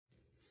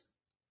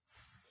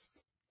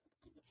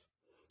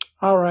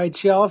All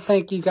right, y'all.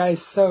 Thank you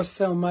guys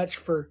so much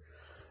for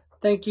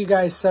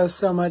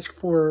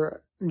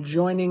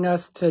joining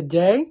us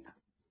today.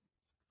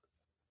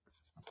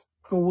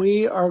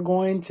 We are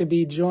going to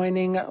be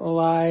joining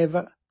live.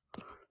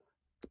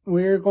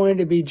 We're going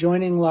to be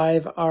joining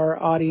live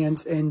our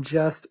audience in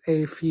just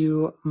a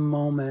few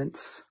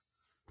moments.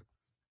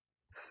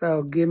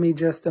 So give me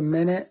just a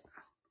minute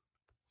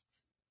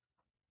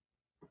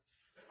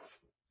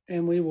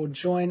and we will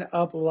join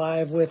up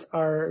live with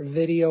our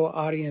video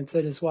audience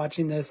that is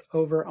watching this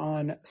over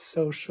on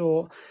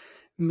social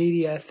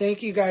media.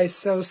 Thank you guys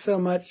so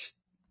much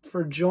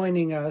for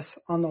joining us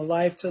on the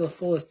Life to the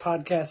Fullest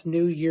podcast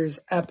New Year's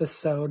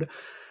episode.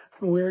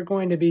 We're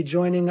going to be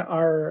joining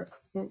our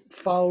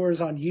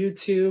followers on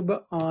YouTube,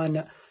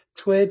 on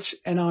Twitch,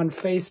 and on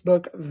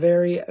Facebook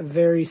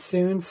very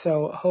soon.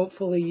 So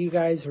hopefully you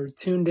guys are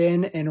tuned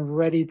in and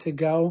ready to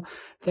go.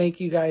 Thank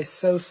you guys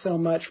so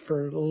much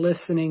for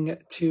listening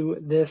to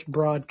this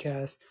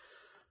broadcast.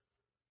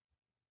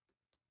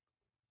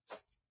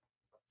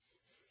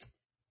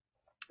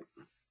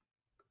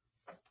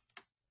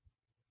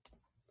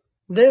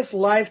 This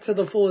Life to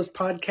the Fullest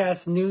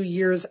podcast New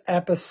Year's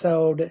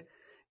episode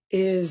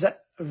is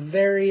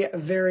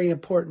very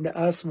important to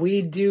us.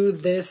 We do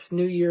this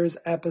New Year's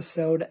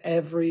episode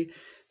every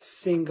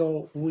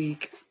single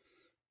week.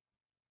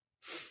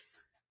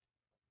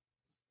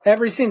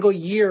 Every single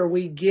year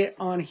we get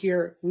on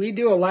here, we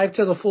do a Life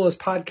to the Fullest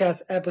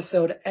podcast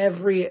episode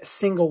every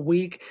single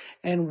week,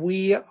 and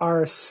we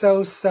are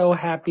so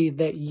happy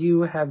that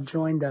you have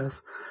joined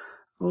us.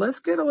 Let's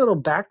get a little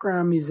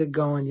background music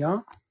going,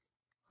 y'all.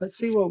 Let's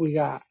see what we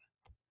got.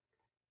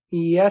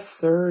 Yes,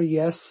 sir.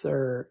 Yes,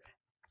 sir.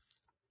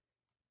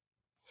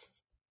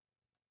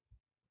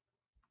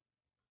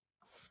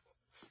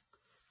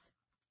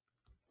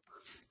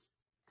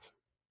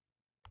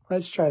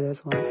 Let's try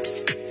this one.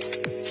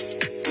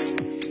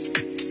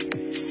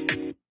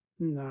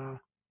 Nah.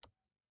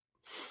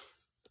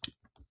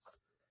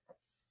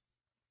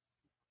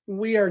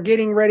 We are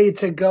getting ready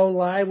to go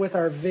live with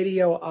our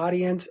video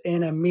audience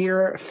in a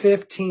mere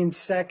 15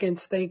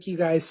 seconds. Thank you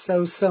guys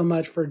so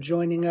much for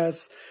joining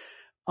us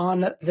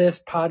on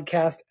this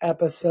podcast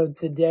episode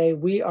today.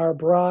 We are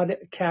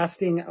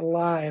broadcasting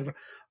live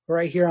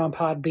right here on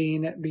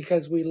Podbean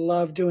because we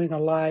love doing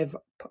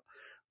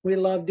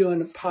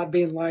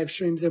Podbean live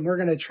streams, and we're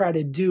going to try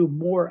to do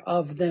more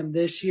of them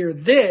this year.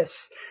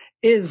 This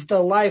is the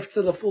Life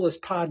to the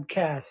Fullest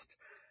podcast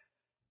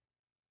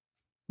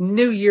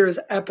New Year's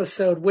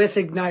episode with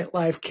Ignite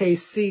Life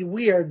KC.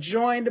 We are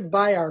joined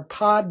by our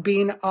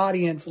Podbean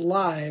audience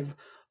live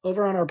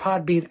over on our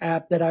Podbean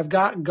app that I've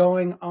got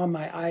going on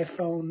my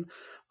iPhone,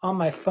 on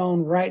my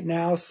phone right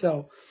now.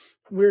 So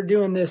we're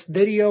doing this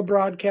video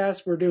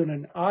broadcast. We're doing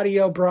an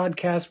audio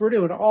broadcast. We're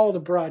doing all the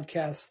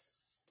broadcasts,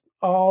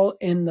 all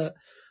in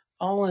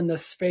the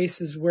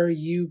spaces where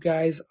you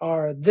guys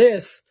are.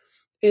 This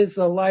is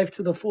the Life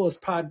to the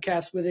Fullest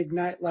podcast with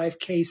Ignite Life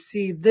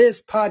KC. This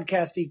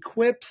podcast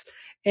equips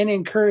and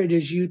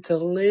encourages you to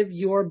live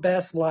your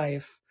best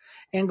life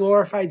and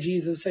glorify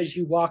Jesus as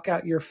you walk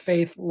out your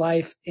faith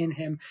life in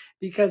him,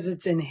 because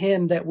it's in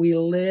him that we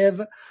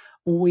live,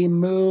 we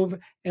move,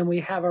 and we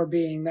have our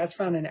being. That's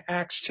found in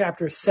Acts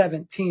chapter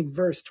 17,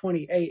 verse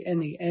 28 in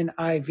the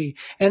NIV.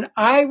 And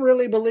I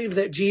really believe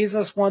that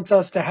Jesus wants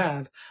us to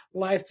have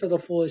life to the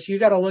fullest. You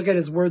got to look at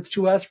his words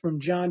to us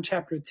from John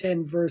chapter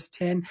 10, verse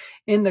 10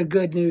 in the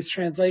Good News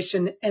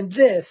translation. And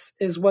this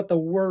is what the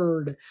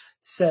word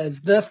says: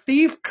 the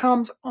thief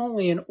comes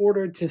only in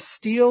order to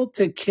steal,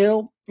 to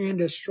kill, and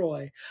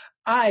destroy.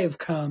 I have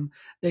come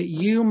that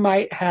you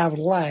might have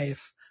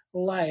life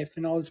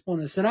and all its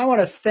fullness. And I want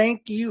to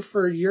thank you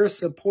for your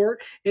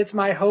support. It's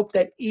my hope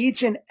that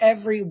each and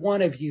every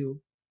one of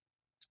you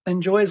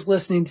enjoys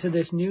listening to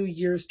this New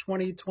Year's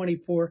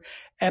 2024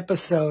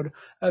 episode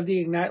of the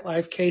Ignite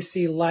Life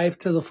KC Life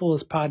to the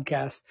Fullest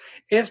podcast.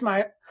 It's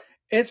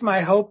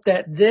my hope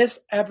that this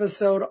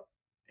episode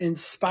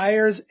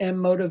inspires and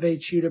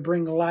motivates you to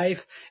bring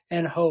life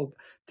and hope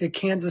to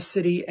Kansas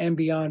City and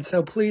beyond.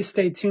 So please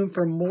stay tuned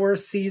for more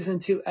season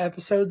 2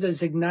 episodes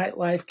as Ignite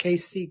Life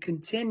KC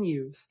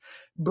continues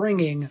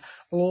bringing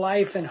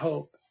life and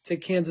hope to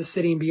Kansas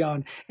City and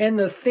beyond. And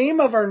the theme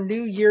of our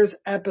New Year's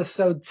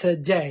episode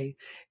today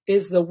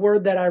is the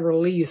word that I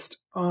released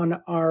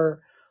on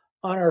our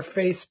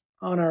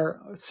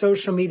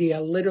social media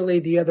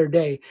literally the other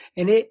day,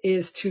 and it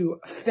is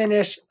to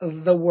finish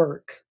the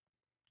work.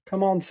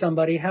 Come on,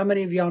 somebody. How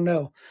many of y'all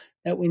know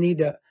that we need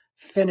to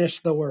finish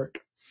the work?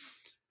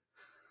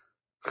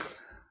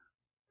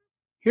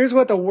 Here's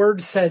what the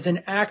word says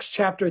in Acts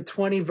chapter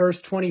 20,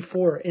 verse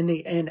 24 in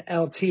the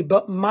NLT.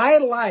 But my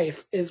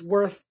life is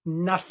worth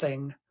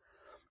nothing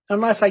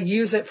unless I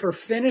use it for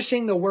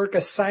finishing the work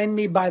assigned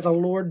me by the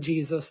Lord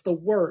Jesus, the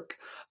work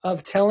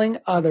of telling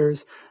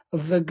others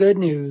the good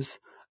news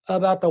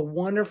about the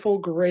wonderful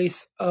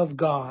grace of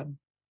God.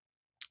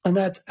 And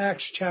that's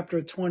Acts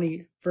chapter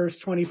 20, verse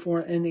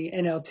 24 in the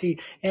NLT.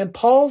 And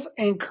Paul's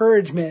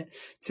encouragement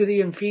to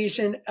the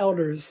Ephesian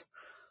elders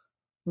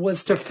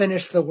was to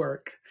finish the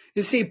work.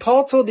 You see,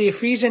 Paul told the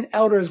Ephesian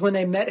elders when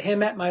they met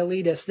him at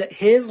Miletus that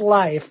his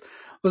life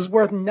was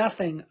worth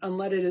nothing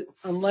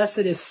unless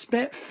it is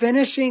spent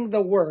finishing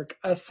the work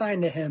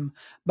assigned to him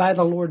by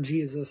the Lord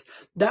Jesus.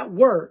 That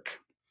work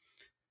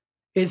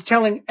is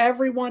telling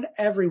everyone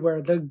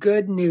everywhere the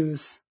good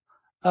news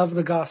of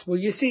the gospel.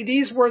 You see,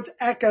 these words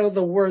echo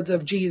the words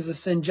of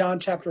Jesus in John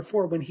chapter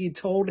 4 when he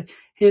told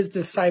his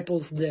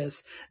disciples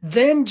this.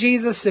 Then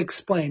Jesus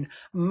explained,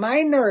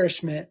 my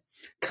nourishment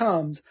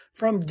comes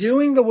from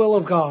doing the will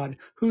of God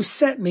who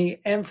sent me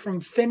and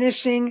from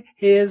finishing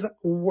his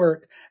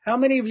work. How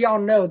many of y'all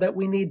know that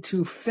we need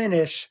to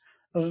finish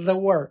the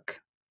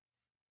work?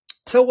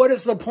 So what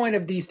is the point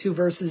of these two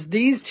verses?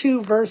 These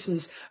two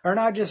verses are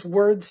not just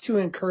words to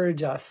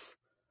encourage us.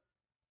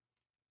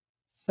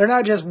 They're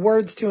not just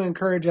words to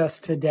encourage us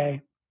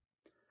today,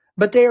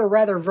 but they are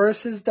rather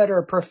verses that are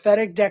a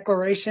prophetic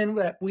declaration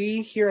that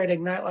we here at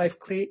Ignite Life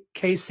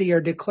KC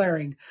are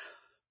declaring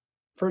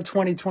for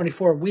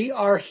 2024. We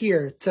are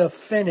here to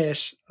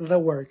finish the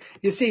work.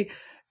 You see,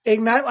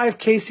 Ignite Life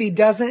KC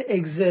doesn't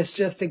exist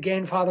just to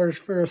gain followers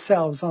for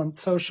ourselves on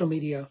social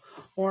media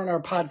or on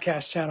our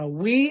podcast channel.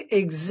 We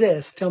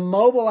exist to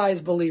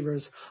mobilize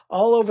believers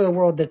all over the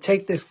world to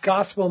take this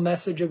gospel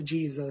message of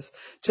Jesus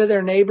to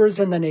their neighbors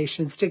and the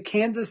nations, to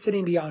Kansas City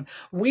and beyond.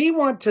 We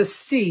want to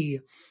see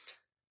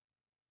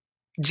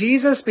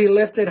Jesus be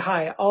lifted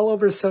high all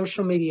over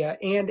social media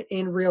and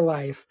in real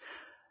life.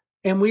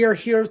 And we are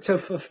here to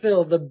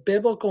fulfill the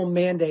biblical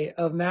mandate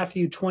of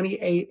Matthew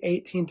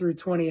 28:18 through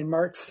 20 and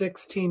Mark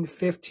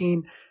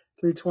 16:15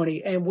 through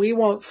 20. And we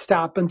won't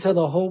stop until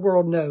the whole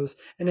world knows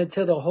and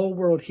until the whole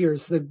world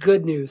hears the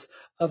good news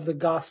of the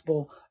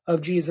gospel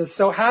of Jesus.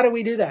 So how do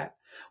we do that?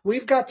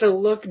 We've got to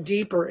look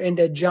deeper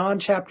into John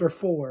chapter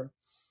 4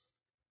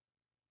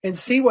 and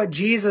see what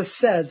Jesus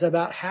says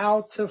about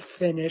how to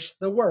finish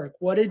the work.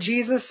 What did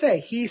Jesus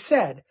say? He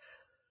said,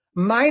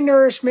 my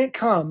nourishment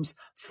comes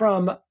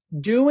from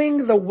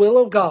doing the will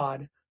of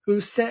God who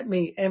sent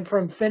me and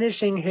from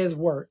finishing his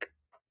work.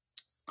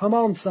 Come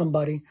on,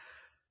 somebody.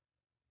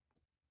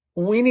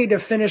 We need to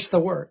finish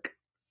the work.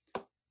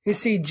 You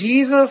see,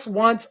 Jesus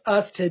wants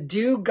us to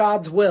do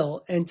God's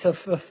will and to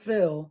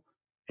fulfill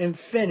and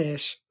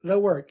finish the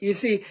work. You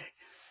see,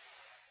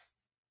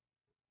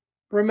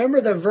 remember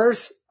the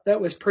verse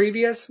that was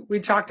previous? We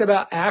talked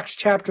about Acts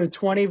chapter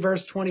 20,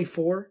 verse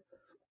 24,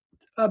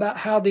 about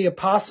how the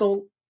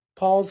apostle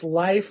Paul's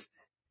life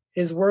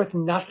is worth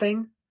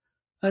nothing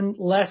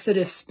unless it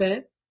is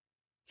spent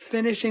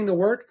finishing the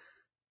work.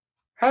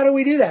 How do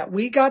we do that?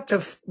 We've got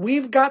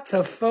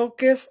to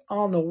focus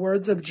on the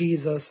words of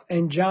Jesus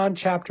in John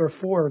chapter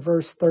 4,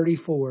 verse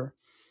 34,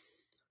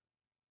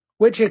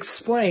 which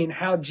explain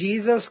how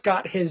Jesus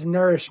got his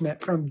nourishment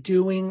from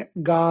doing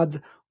God's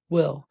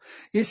will.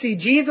 You see,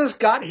 Jesus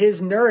got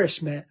his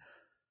nourishment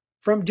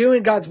from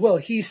doing God's will.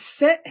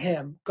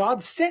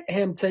 God sent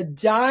him to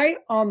die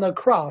on the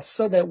cross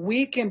so that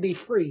we can be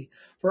free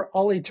for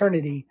all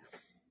eternity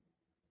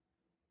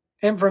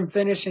and from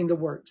finishing the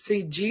work.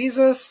 See,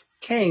 Jesus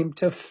came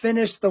to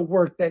finish the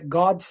work that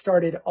God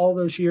started all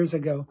those years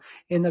ago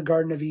in the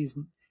Garden of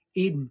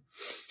Eden.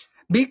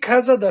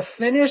 Because of the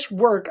finished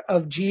work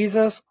of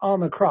Jesus on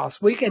the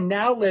cross, we can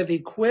now live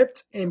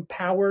equipped,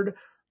 empowered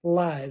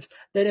lives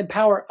that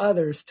empower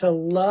others to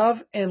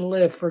love and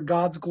live for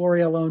God's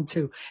glory alone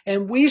too.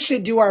 And we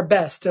should do our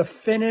best to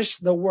finish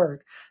the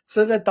work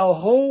so that the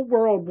whole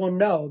world will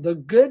know the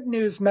good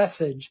news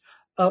message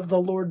of the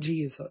Lord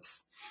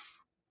Jesus.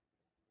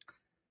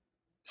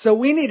 So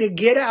we need to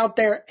get out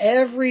there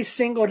every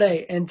single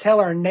day and tell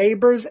our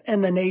neighbors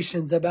and the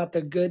nations about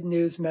the good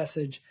news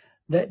message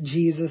that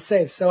Jesus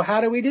saves. So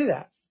how do we do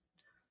that?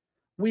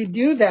 We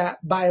do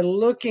that by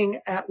looking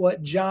at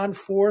what John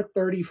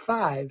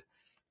 4:35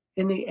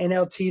 in the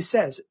NLT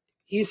says.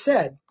 He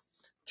said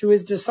to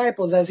his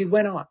disciples as he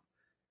went on,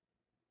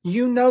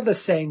 you know the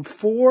saying,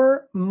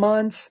 4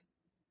 months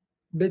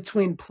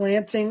between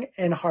planting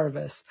and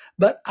harvest.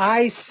 But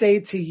I say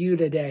to you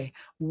today,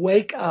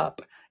 wake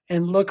up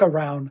and look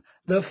around.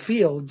 The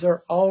fields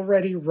are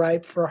already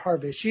ripe for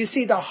harvest. You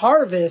see, the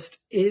harvest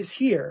is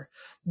here.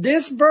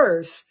 This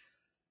verse,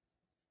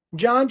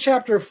 John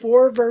chapter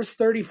 4, verse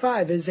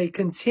 35, is a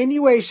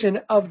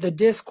continuation of the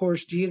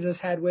discourse Jesus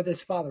had with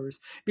his followers,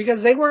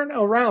 because they weren't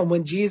around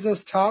when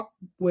Jesus talked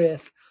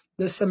with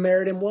the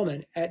Samaritan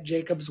woman at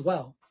Jacob's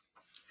well.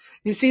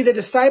 You see, the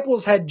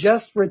disciples had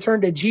just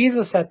returned to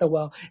Jesus at the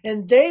well,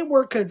 and they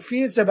were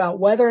confused about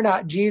whether or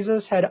not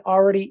Jesus had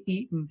already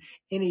eaten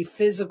any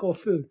physical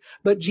food.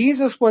 But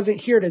Jesus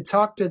wasn't here to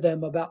talk to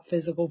them about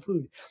physical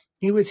food.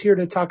 He was here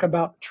to talk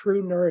about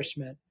true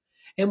nourishment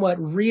and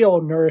what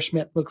real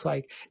nourishment looks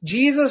like.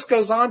 Jesus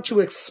goes on to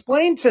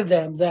explain to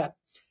them that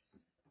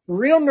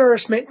real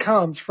nourishment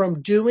comes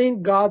from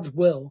doing God's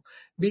will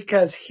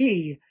because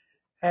he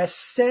has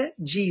sent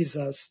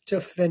Jesus to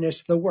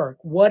finish the work.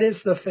 What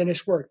is the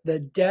finished work?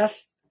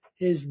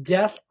 His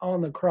death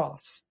on the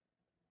cross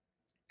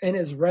and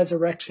his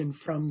resurrection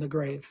from the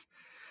grave.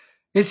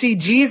 You see,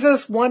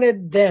 Jesus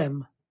wanted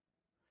them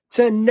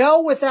To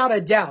know without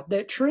a doubt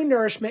that true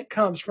nourishment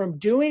comes from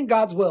doing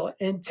God's will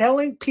and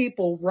telling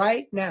people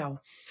right now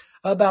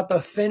about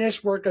the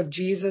finished work of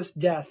Jesus'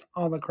 death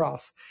on the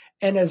cross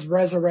and his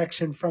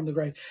resurrection from the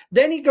grave.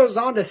 Then he goes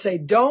on to say,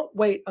 don't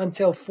wait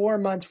until 4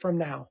 months from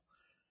now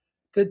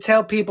to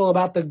tell people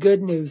about the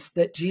good news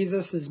that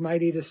Jesus is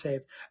mighty to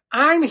save.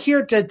 I'm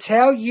here to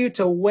tell you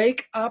to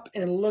wake up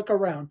and look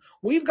around.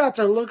 We've got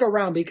to look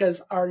around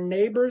because our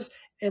neighbors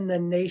and the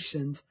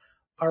nations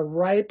are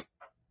ripe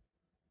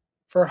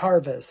for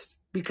harvest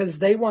because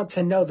they want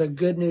to know the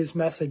good news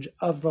message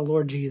of the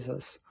Lord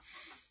Jesus.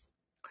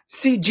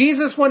 See,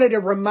 Jesus wanted to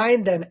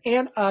remind them,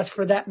 and us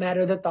for that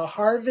matter, that the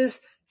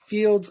harvest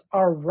fields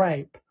are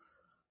ripe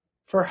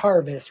for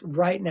harvest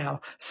right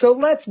now. So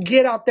let's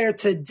get out there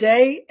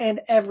today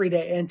and every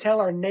day and tell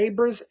our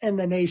neighbors and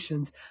the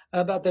nations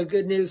about the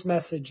good news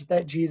message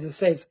that Jesus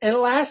saves. And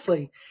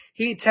lastly,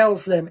 he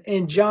tells them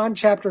in John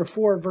chapter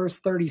 4, verse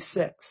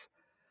 36,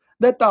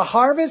 that the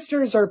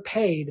harvesters are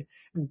paid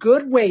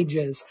good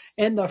wages,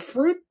 and the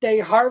fruit they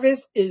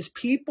harvest is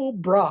people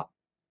brought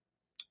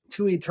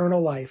to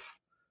eternal life.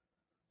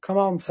 Come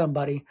on,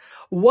 somebody.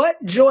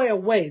 What joy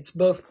awaits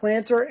both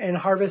planter and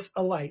harvest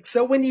alike.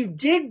 So when you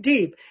dig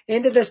deep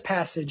into this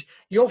passage,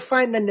 you'll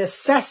find the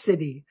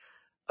necessity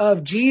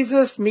of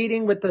Jesus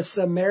meeting with the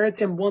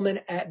Samaritan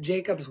woman at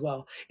Jacob's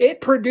well. It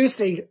produced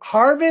a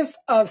harvest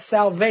of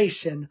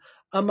salvation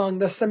among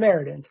the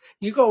Samaritans.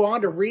 You go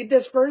on to read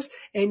this verse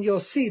and you'll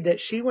see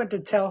that she went to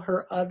tell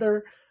her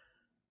other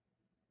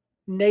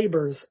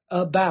neighbors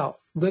about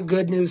the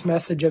good news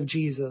message of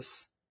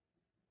Jesus.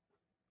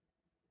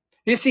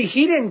 You see,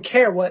 he didn't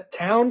care what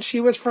town she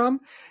was from.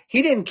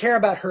 He didn't care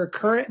about her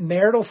current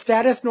marital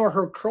status nor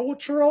her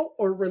cultural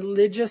or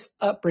religious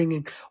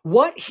upbringing.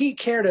 What he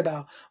cared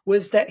about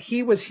was that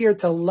he was here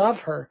to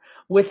love her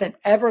with an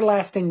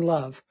everlasting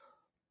love,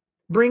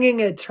 bringing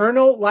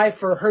eternal life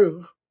for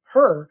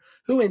her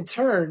who in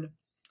turn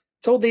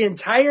told the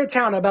entire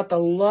town about the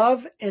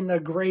love and the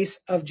grace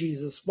of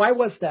Jesus. Why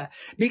was that?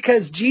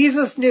 Because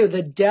Jesus knew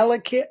the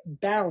delicate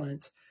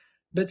balance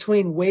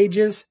between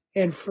wages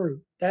and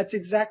fruit. That's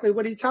exactly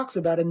what he talks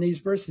about in these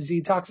verses.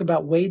 He talks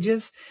about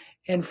wages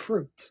and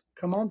fruit.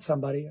 Come on,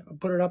 somebody. I'll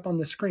put it up on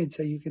the screen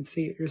so you can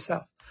see it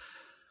yourself.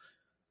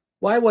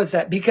 Why was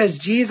that? Because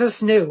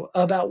Jesus knew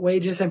about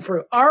wages and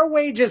fruit. Our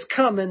wages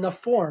come in the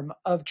form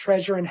of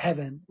treasure in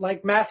heaven,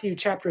 like Matthew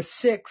chapter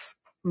 6,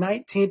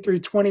 19 through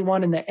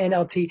 21 in the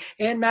NLT,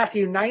 and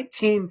Matthew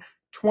 19,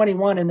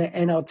 21 in the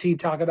NLT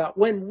talk about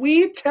when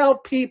we tell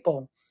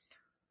people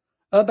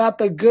about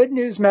the good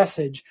news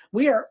message,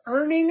 we are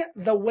earning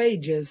the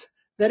wages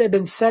that have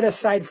been set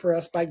aside for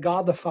us by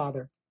God the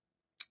Father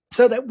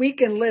so that we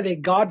can live a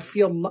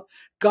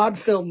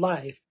God-filled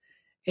life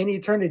in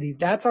eternity.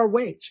 That's our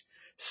wage.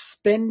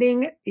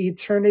 Spending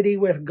eternity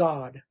with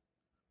God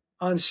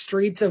on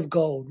streets of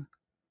gold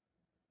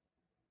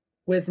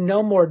with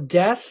no more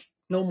death,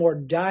 no more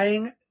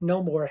dying,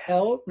 no more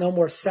hell, no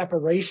more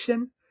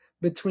separation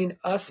between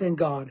us and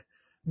God,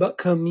 but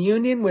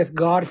communion with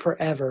God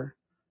forever.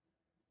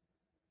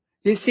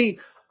 You see,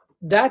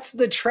 that's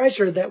the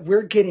treasure that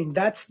we're getting.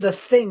 That's the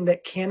thing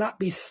that cannot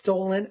be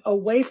stolen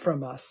away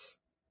from us.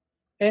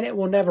 And it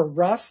will never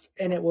rust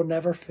and it will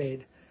never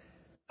fade.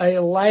 A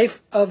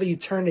life of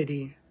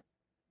eternity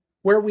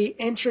where we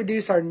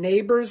introduce our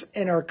neighbors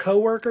and our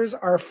coworkers,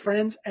 our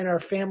friends and our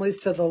families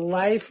to the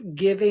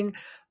life-giving,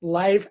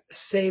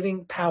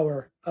 life-saving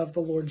power of the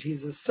Lord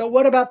Jesus. So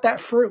what about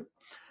that fruit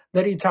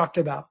that he talked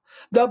about?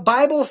 The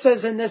Bible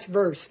says in this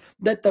verse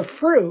that the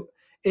fruit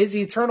is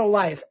eternal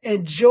life,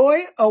 and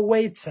joy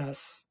awaits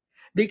us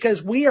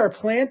because we are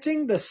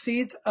planting the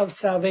seeds of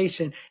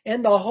salvation,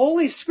 and the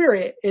Holy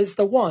Spirit is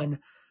the one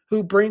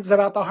who brings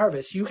about the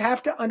harvest. You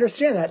have to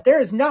understand that. There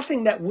is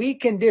nothing that we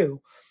can do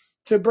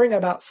to bring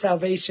about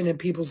salvation in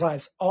people's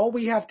lives. All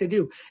we have to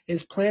do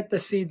is plant the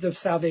seeds of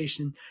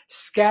salvation,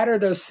 scatter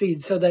those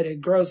seeds so that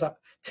it grows up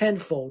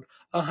tenfold,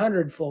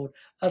 100-fold,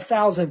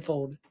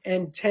 1,000-fold,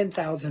 and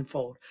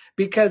 10,000-fold.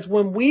 Because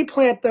when we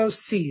plant those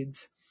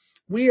seeds,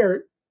 we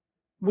are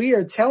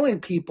telling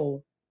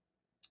people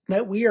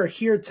that we are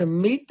here to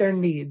meet their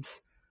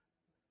needs.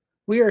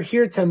 We are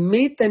here to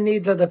meet the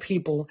needs of the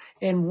people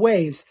in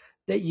ways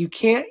that you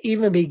can't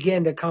even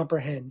begin to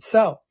comprehend.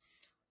 So,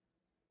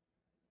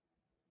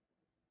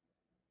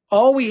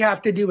 all we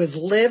have to do is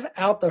live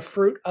out the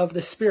fruit of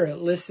the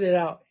Spirit listed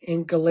out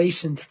in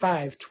Galatians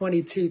 5,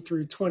 22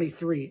 through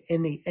 23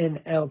 in the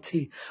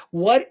NLT.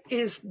 What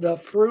is the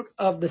fruit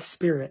of the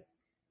Spirit?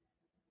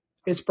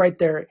 It's right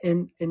there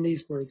in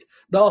these words.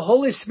 The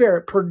Holy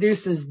Spirit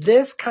produces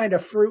this kind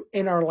of fruit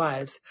in our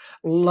lives: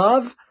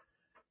 love,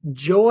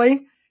 joy,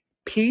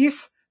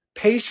 peace,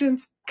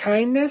 patience,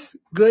 kindness,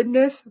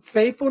 goodness,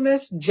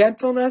 faithfulness,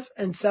 gentleness,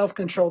 and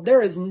self-control.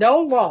 There is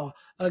no law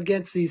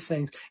against these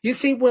things. You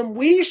see, when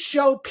we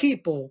show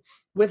people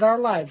with our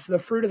lives the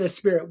fruit of the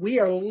Spirit, we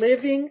are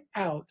living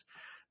out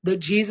the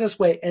Jesus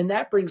way, and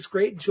that brings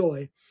great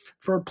joy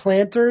for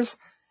planters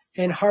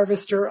and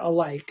harvester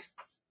alike,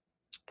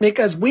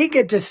 because we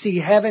get to see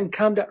heaven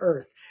come to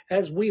earth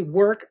as we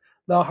work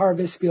the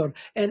harvest field.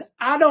 And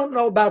I don't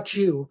know about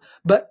you,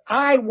 but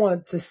I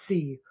want to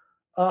see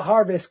a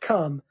harvest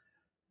come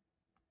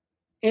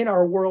in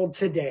our world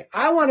today.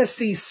 I want to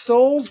see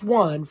souls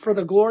won for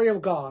the glory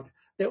of God,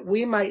 that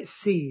we might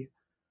see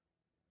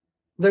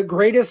the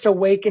greatest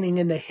awakening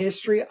in the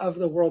history of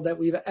the world that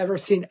we've ever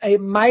seen. A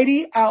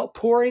mighty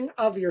outpouring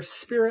of your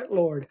Spirit,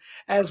 Lord,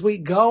 as we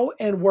go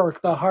and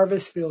work the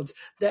harvest fields,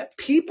 that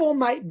people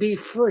might be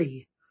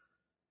free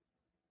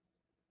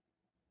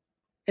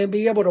and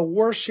be able to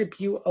worship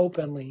you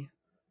openly,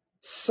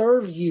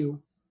 serve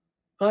you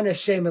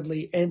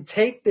unashamedly, and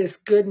take this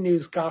good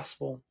news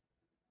gospel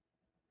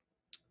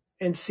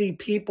and see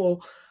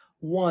people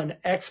won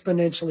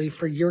exponentially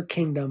for your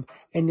kingdom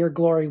and your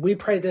glory. We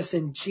pray this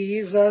in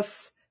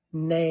Jesus'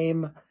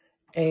 name.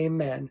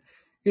 Amen.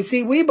 You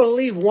see, we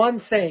believe one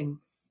thing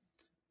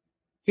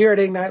here at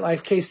Ignite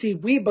Life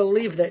KC. We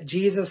believe that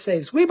Jesus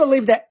saves. We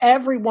believe that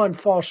everyone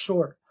falls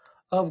short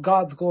of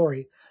God's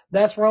glory.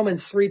 That's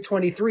Romans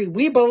 3:23.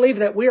 We believe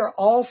that we are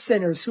all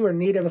sinners who are in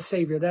need of a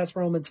Savior. That's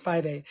Romans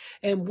 5:8.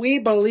 And we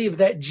believe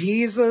that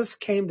Jesus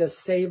came to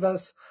save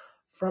us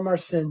from our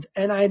sins.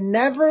 And I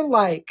never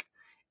like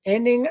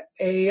ending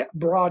a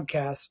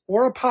broadcast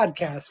or a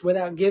podcast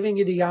without giving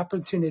you the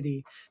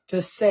opportunity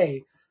to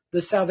say the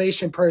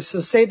salvation prayer.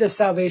 So say the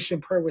salvation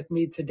prayer with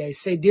me today.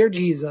 Say, Dear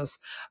Jesus,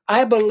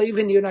 I believe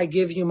in you and I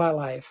give you my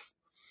life.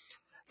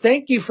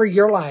 Thank you for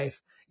your life,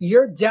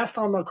 your death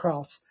on the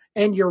cross,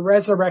 and your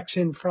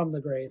resurrection from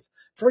the grave.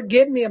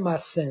 Forgive me of my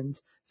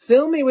sins.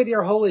 Fill me with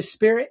your Holy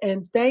Spirit,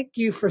 and thank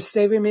you for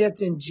saving me.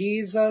 It's in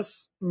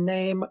Jesus'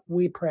 name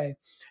we pray.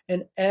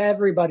 And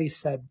everybody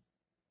said,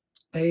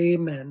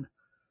 Amen.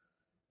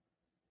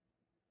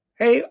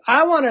 Hey,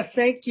 I want to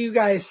thank you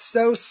guys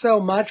so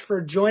much for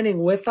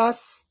joining with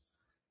us.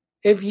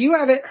 If you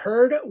haven't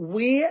heard,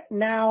 we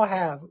now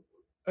have,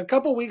 a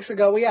couple weeks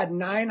ago, we had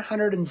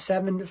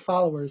 907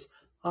 followers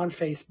on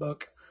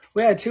Facebook.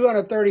 We had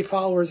 230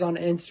 followers on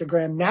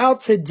Instagram. Now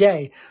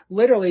today,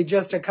 literally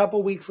just a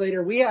couple weeks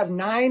later, we have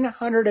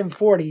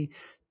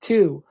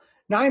 942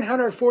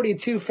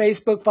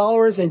 Facebook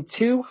followers and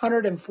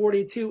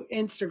 242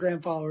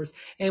 Instagram followers.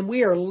 And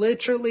we are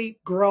literally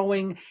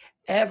growing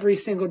every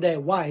single day.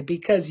 Why?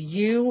 Because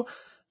you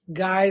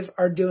guys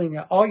are doing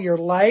it. All your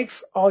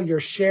likes, all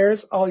your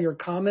shares, all your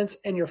comments,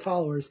 and your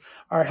followers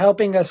are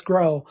helping us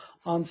grow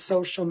on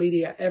social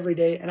media every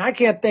day. And I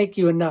can't thank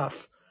you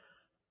enough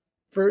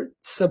for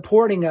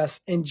supporting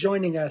us and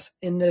joining us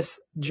in this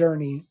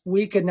journey.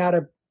 We could not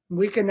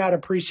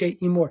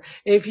appreciate you more.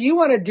 If you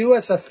want to do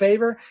us a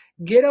favor,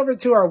 get over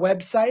to our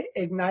website,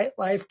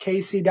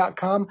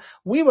 ignitelifekc.com.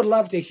 We would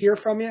love to hear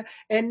from you,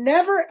 and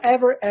never,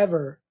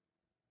 ever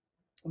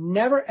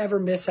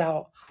miss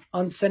out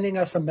on sending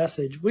us a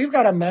message. We've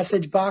got a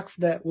message box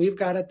that we've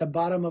got at the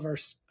bottom of our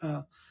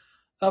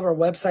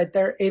website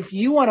there. If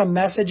you want to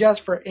message us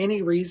for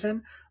any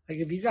reason, like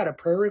if you got a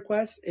prayer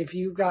request, if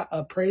you've got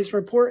a praise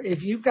report,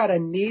 if you've got a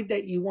need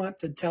that you want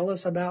to tell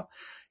us about,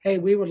 hey,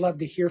 we would love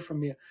to hear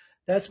from you.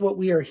 That's what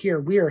we are here.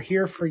 We are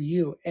here for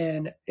you.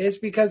 And it's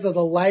because of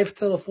the Life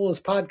to the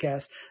Fullest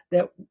podcast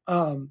that,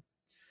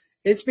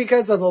 it's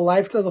because of the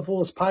Life to the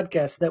Fullest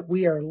podcast that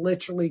we are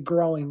literally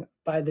growing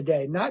by the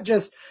day. Not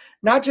just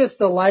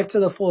the Life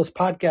to the Fullest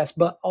podcast,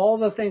 but all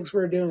the things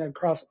we're doing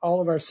across all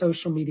of our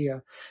social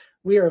media.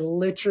 We are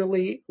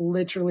literally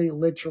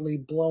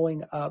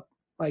blowing up.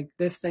 Like,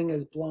 this thing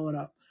is blowing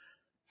up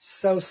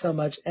so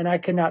much. And I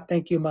cannot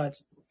thank you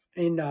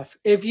enough.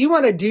 If you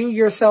want to do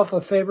yourself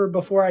a favor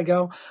before I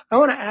go, I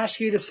want to ask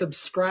you to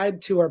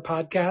subscribe to our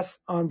podcast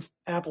on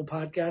Apple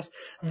Podcasts.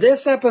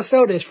 This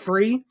episode is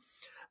free,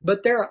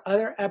 but there are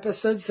other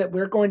episodes that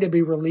we're going to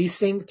be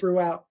releasing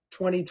throughout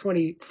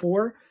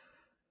 2024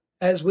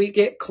 as we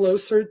get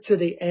closer to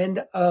the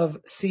end of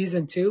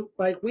season 2.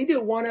 Like, we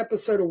do one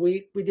episode a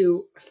week. We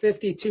do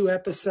 52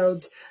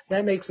 episodes.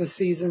 That makes a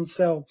season.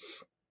 So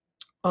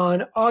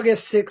on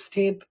August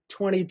 16th,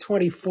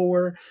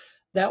 2024,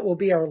 that will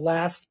be our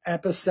last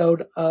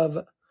episode of,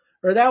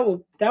 or that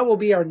will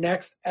be our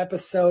next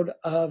episode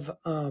of,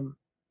 that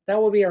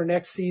will be our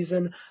next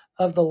season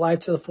of the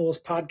Life to the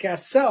Fullest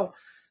podcast. So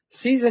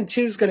season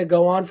 2 is going to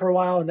go on for a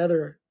while,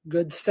 another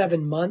good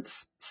 7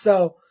 months.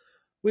 So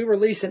we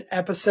release an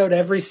episode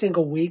every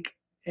single week,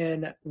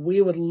 and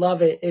we would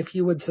love it if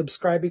you would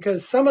subscribe,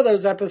 because some of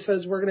those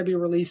episodes we're going to be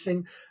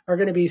releasing are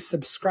going to be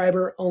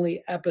subscriber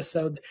only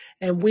episodes,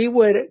 and we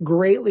would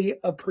greatly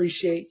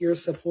appreciate your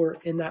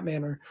support in that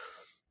manner.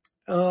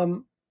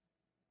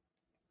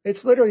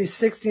 It's literally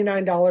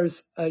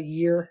 $69 a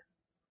year,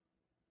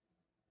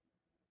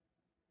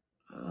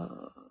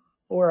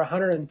 or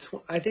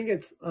 120. I think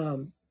it's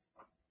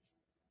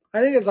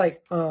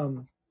like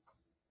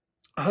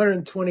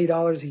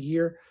 $120 a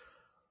year.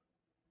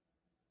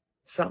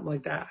 Something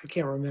like that. I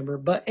can't remember.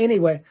 But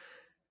anyway,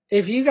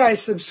 if you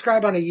guys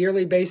subscribe on a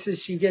yearly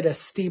basis, you get a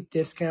steep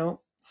discount.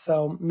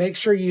 So make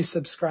sure you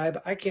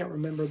subscribe. I can't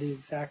remember the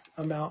exact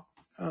amount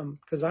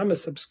because I'm a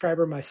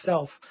subscriber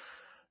myself,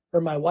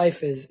 or my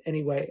wife is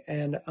anyway.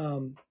 And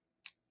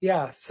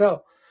yeah,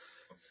 so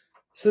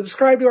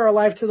Subscribe to our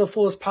Life to the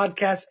Fullest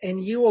podcast,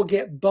 and you will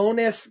get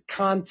bonus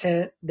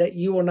content that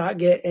you will not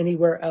get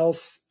anywhere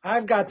else.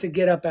 I've got to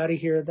get up out of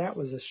here. That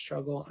was a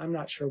struggle. I'm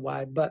not sure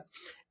why. But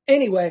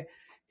anyway,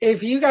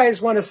 if you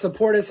guys want to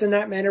support us in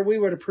that manner, we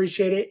would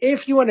appreciate it.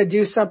 If you want to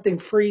do something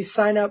free,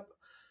 sign up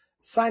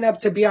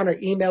to be on our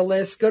email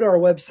list. Go to our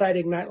website,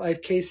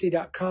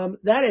 ignitelifekc.com.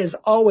 That is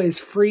always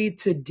free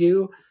to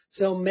do.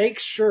 So make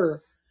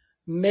sure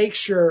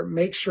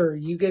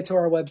you get to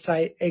our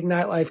website,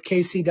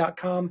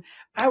 ignitelifekc.com.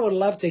 I would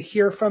love to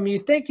hear from you.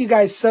 Thank you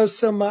guys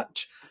so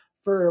much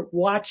for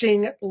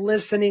watching,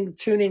 listening,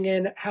 tuning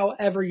in,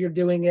 however you're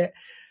doing it.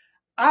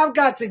 I've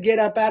got to get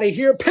up out of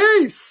here.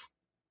 Peace.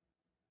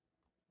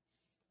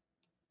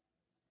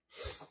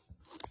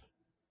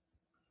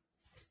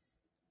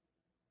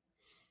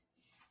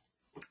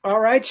 All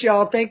right,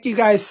 y'all. Thank you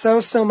guys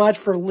so much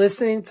for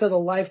listening to the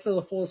Life to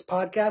the Fullest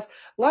podcast.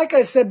 Like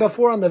I said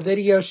before on the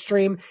video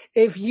stream,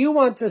 if you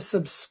want to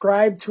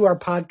subscribe to our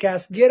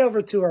podcast, get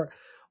over to our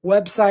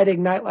website,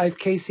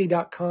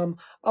 ignitelifekc.com.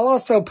 I'll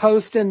also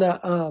post in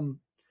the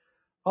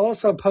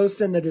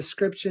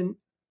description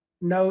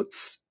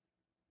notes.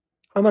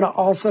 I'm going to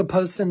also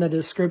post in the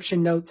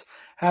description notes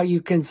how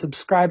you can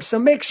subscribe. So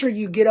make sure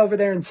you get over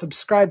there and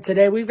subscribe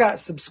today. We've got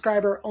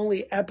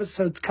subscriber-only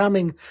episodes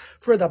coming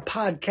for the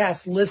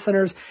podcast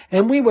listeners,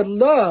 and we would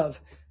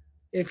love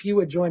if you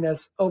would join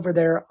us over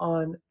there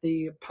on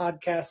the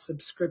podcast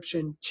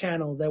subscription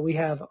channel that we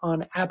have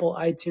on Apple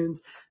iTunes.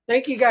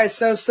 Thank you guys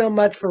so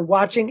much for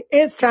watching.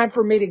 It's time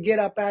for me to get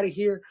up out of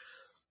here.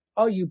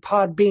 All you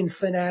Podbean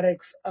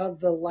fanatics of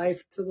the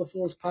Life to the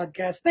Fullest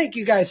podcast, thank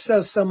you guys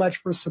so much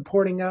for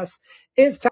supporting us. It's time